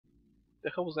The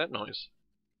hell was that noise?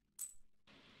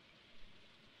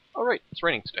 Oh right, it's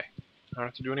raining today. I don't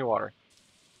have to do any watering.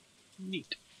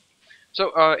 Neat.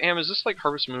 So, Am, is this like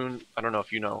Harvest Moon? I don't know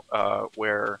if you know,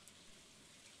 where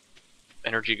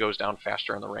energy goes down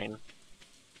faster in the rain?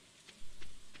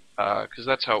 Because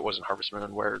that's how it was in Harvest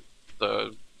Moon, where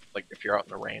like, if you're out in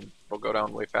the rain, it'll go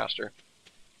down way faster.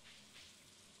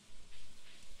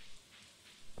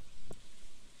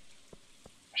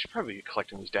 I should probably be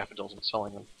collecting these daffodils and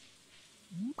selling them.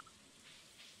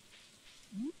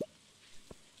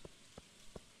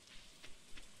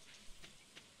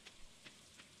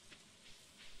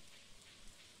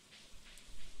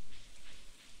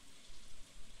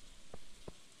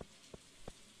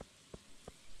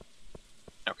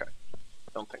 Okay,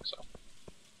 don't think so.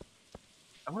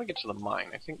 I want to get to the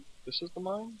mine. I think this is the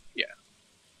mine? Yeah.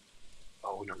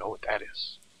 Oh, we don't know what that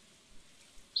is.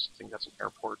 I think that's an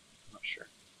airport. I'm not sure.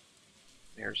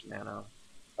 There's mana.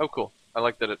 Oh, cool. I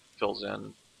like that it fills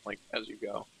in, like, as you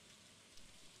go.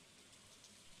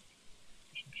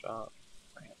 Fishing shop.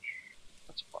 Ranch.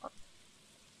 That's fun.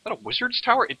 Is that a wizard's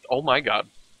tower? Oh my god.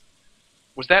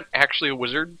 Was that actually a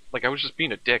wizard? Like, I was just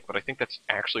being a dick, but I think that's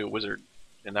actually a wizard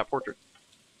in that portrait.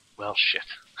 Well, shit.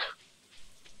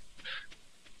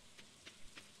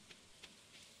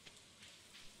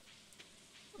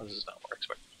 This is not where I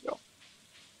expected to go.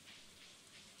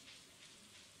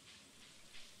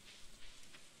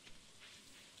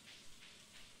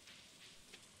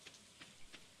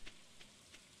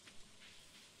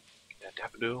 Yeah,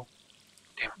 daffodil.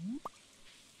 Damn it.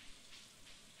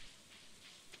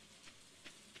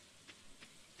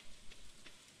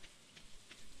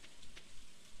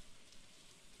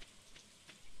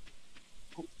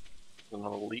 Oh, there's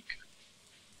another leak.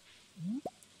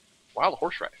 Wild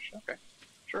horseradish. Okay,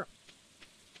 sure.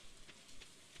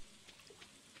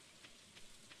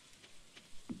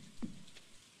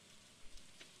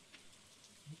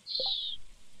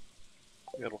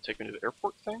 Maybe that'll take me to the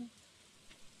airport thing?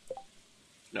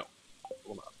 No, it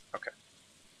will not. Okay.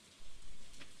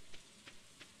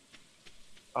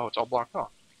 Oh, it's all blocked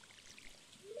off.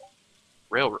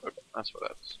 Railroad. That's what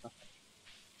that is. Okay.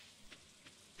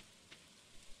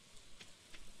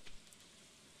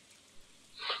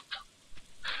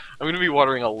 I'm going to be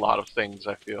watering a lot of things,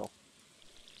 I feel.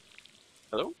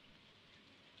 Hello?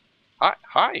 Hi.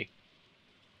 Hi.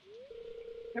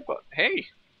 Hey, but hey.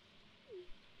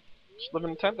 Just live in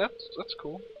a tent. That's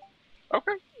cool.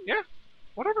 Okay. Yeah.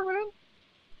 Whatever, man.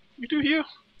 You do you.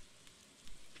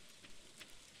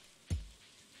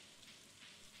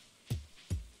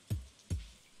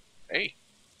 Hey.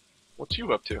 What's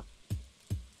you up to?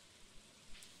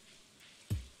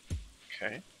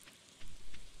 Okay.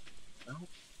 Well,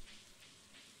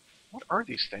 what are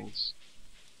these things?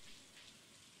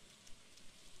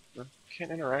 I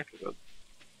can't interact with it.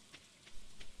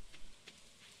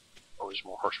 Oh, there's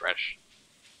more horseradish.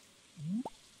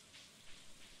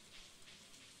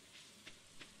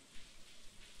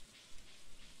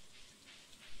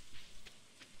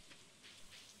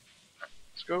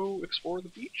 Let's go explore the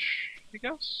beach, I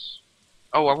guess.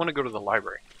 Oh, I want to go to the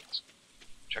library. Let's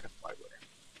check out the library.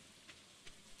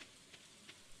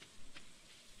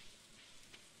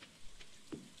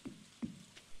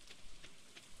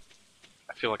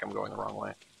 I feel like I'm going the wrong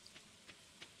way.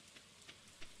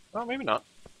 Well, maybe not.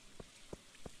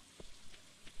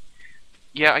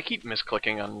 Yeah, I keep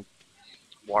misclicking on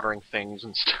watering things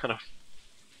instead of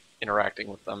interacting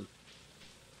with them.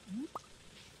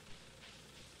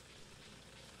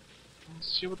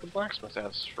 Let's see what the blacksmith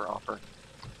has for offer.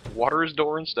 Water his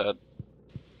door instead.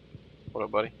 What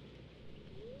up, buddy?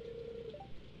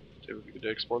 See if we could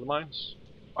explore the mines.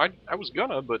 I was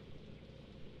gonna, but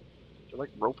they're like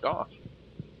roped off.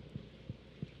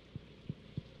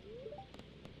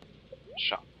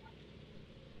 Shop.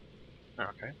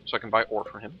 Okay, so I can buy ore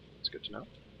from him. That's good to know.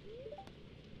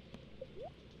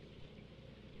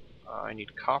 I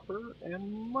need copper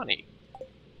and money.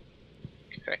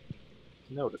 Okay,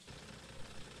 noted.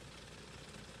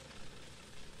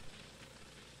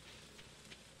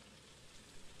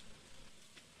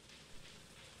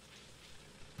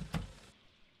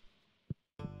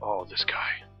 Oh, this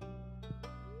guy.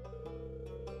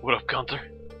 What up, Gunther?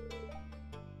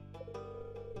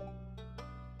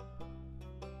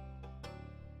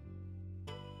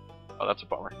 Oh, that's a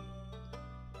bummer.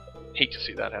 Hate to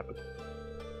see that happen.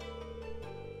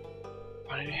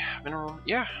 Mineral?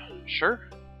 Yeah, sure.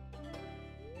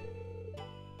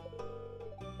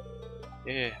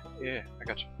 Yeah, I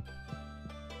got you.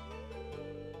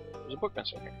 There's a book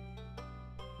missing here.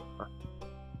 Huh.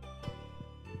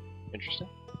 Interesting.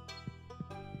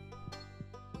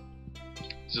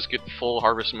 Does this get full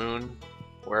Harvest Moon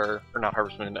where, or not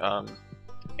Harvest Moon,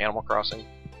 Animal Crossing.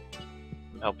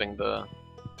 I'm helping the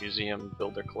museum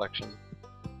build their collection.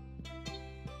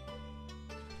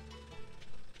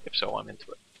 If so, I'm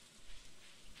into it.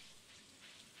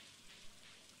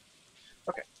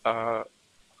 Okay,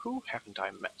 who haven't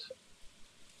I met?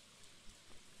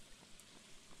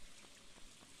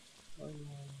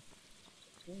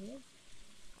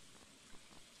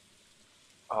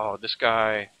 Oh, this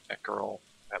guy, that girl,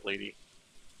 that lady,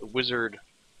 the wizard,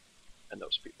 and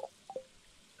those people.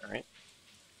 Alright.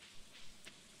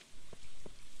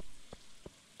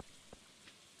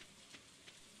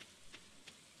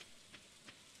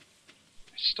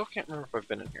 I still can't remember if I've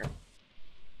been in here.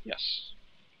 Yes.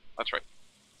 That's right.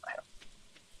 I have.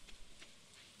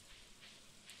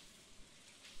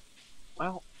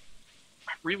 Well,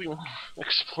 I really want to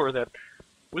explore that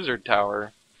wizard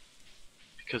tower,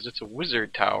 because it's a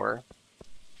wizard tower.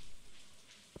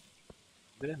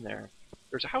 I've been in there.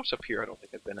 There's a house up here I don't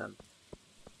think I've been in.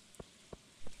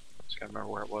 Just gotta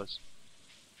remember where it was.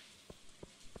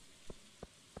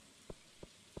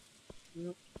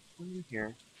 Nope, in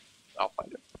here. I'll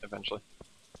find it eventually.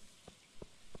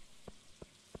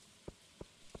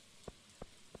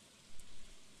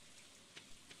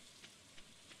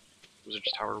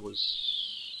 Wizard's Tower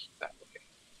was that way.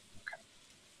 Okay.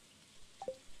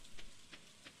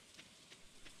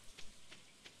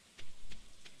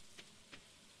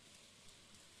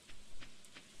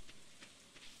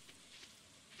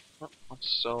 Well,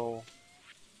 let's sow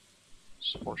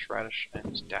some horseradish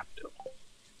and daffodil.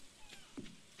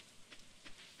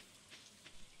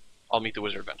 I'll meet the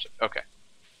wizard eventually. Okay.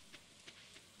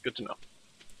 Good to know.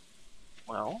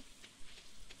 Well,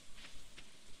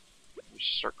 we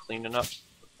should start cleaning up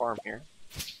the farm here.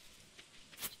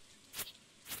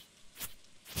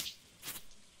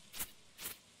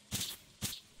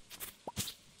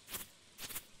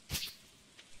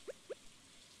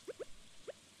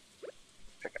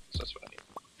 Pickaxe, that's what I need.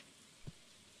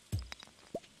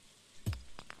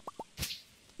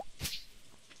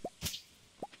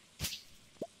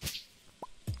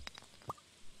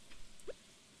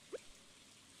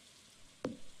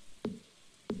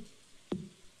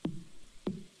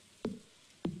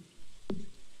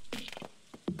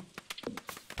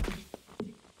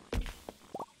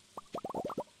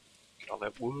 Get all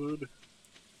that wood.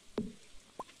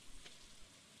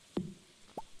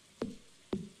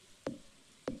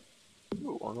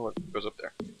 Ooh, I wonder what goes up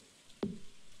there.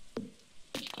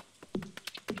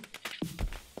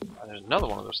 Oh, there's another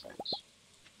one of those things.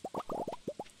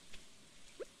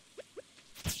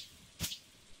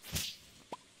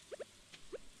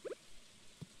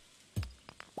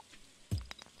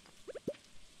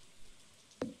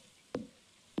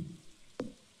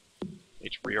 I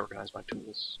need to reorganize my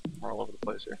tools. We're all over the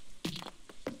place here.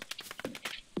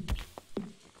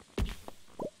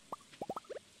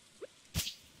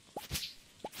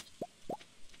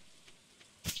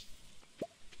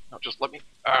 No, just let me.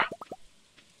 Ah!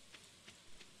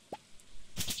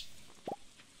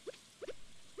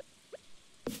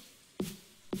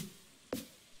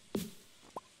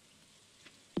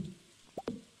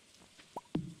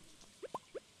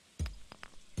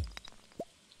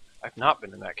 I've not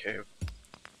been in that cave.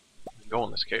 I can go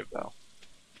in this cave though.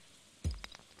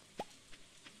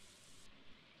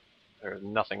 There's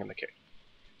nothing in the cave.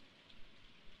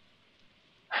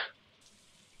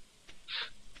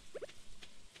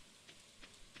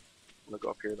 I'm gonna go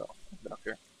up here though. I've been up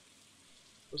here.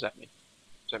 What does that mean?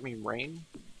 Does that mean rain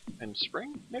and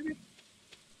spring, maybe?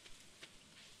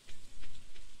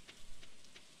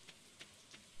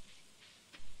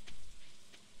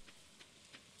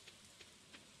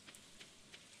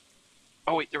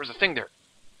 Oh wait, there was a thing there.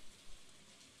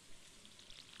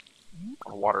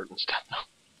 I'll water it instead.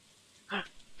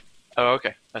 Oh,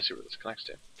 okay. I see where this connects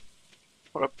to.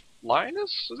 What up,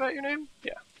 Linus? Is that your name?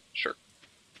 Yeah, sure.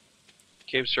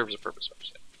 Cave serves a purpose, I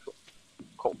understand. Cool.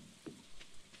 Cool.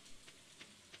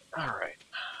 Alright.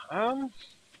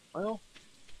 Well,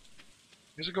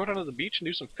 I guess I'll go down to the beach and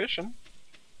do some fishing.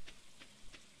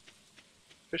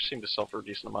 Fish seem to sell for a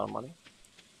decent amount of money.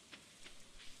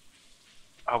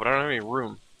 Oh, but I don't have any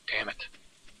room. Damn it.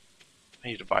 I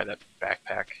need to buy that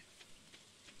backpack.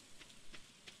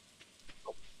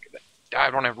 Oh, get that.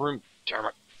 I don't have room. Damn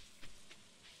it.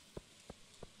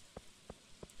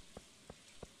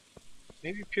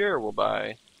 Maybe Pierre will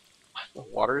buy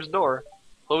Water's Door.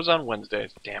 Close on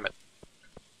Wednesdays. Damn it.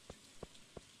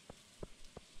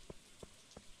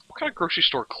 What kind of grocery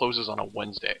store closes on a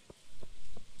Wednesday?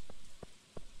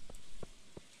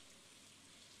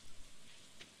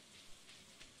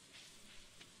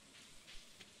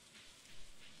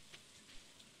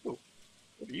 Ooh,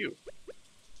 what are you?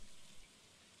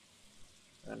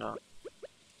 Why not?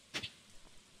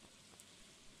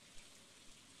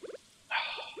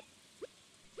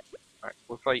 Alright,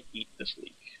 what if I eat this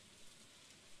leek?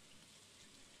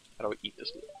 How do I eat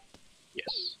this leek?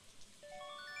 Yes.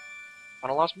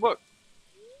 Found a lost book.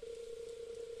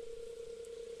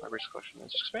 Library's collection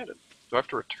is expanded. Do I have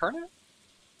to return it?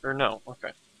 Or no?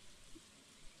 Okay.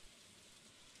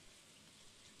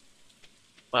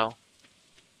 Well.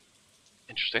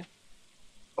 Interesting.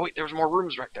 Oh wait, there's more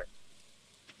rooms right there.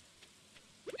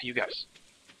 Hey, you guys.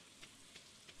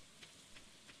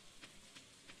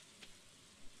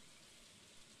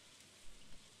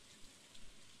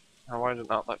 Why did it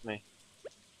not let me?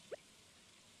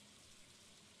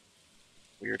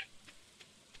 Weird.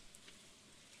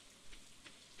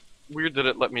 Weird that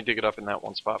it let me dig it up in that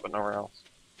one spot, but nowhere else.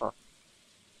 Huh.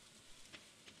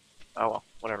 Oh well,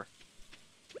 whatever.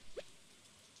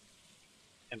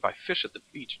 And buy fish at the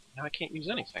beach. Now I can't use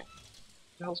anything.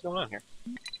 What the hell's going on here?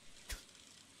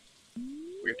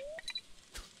 Weird.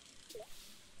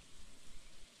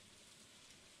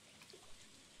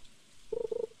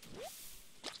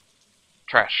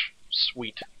 Trash.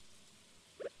 Sweet.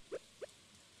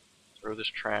 Throw this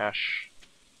trash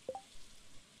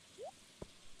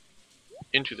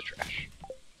into the trash.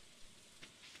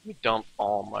 Let me dump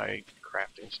all my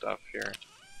crafting stuff here.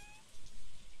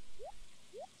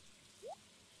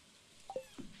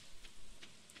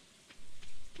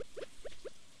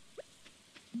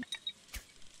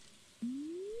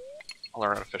 I'll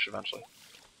learn how to fish eventually.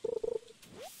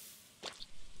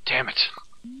 Damn it!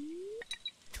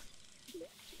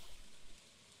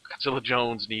 Godzilla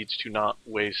Jones needs to not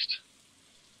waste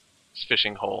his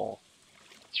fishing hole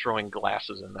throwing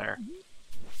glasses in there.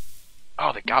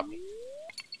 Oh, they got me.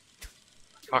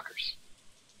 Fuckers.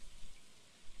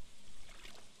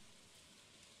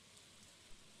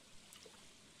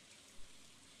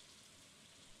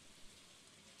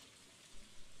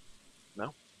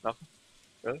 No? Nothing?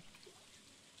 Really?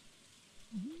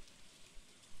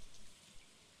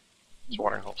 This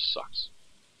watering hole sucks.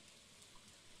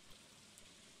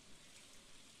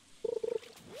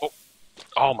 Oh!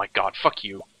 Oh my god, fuck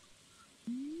you.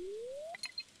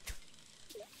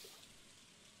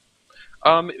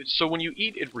 So when you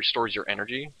eat, it restores your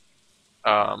energy,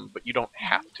 but you don't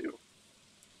have to.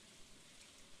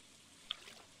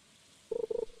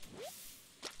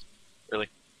 Really?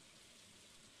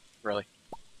 Really?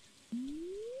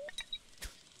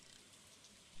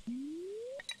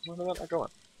 Where did that go?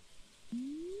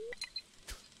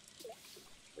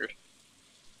 Weird.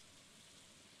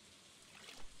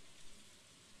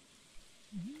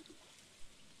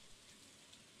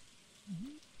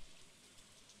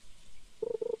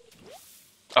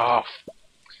 Oh,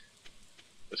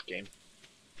 this game.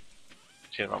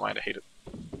 Changed my mind. I hate it.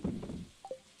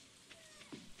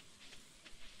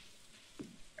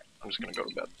 I'm just gonna go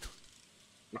to bed.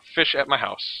 I'm gonna fish at my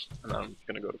house, and then I'm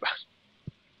gonna go to bed.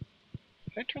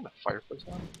 Can I turn the fireplace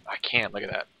on? I can't. Look at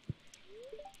that.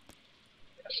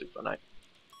 Yeah, sleep for the night.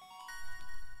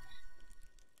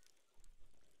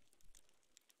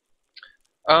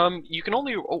 You can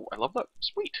only. Oh, I love that.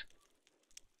 Sweet.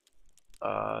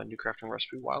 New crafting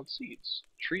recipe: wild seeds.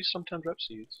 Trees sometimes drop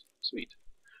seeds. Sweet.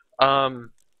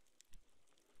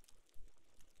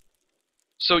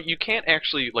 So you can't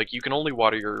actually, like, you can only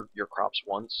water your crops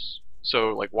once. So,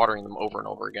 like, watering them over and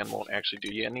over again won't actually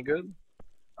do you any good.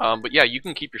 But yeah, you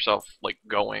can keep yourself, like,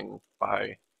 going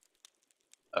by,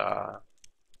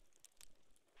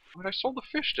 Wait, I sold the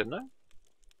fish, didn't I?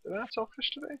 Did I not sell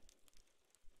fish today?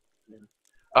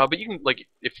 But you can, like,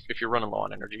 if you're running low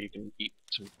on energy, you can eat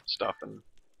some stuff and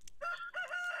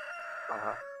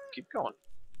keep going.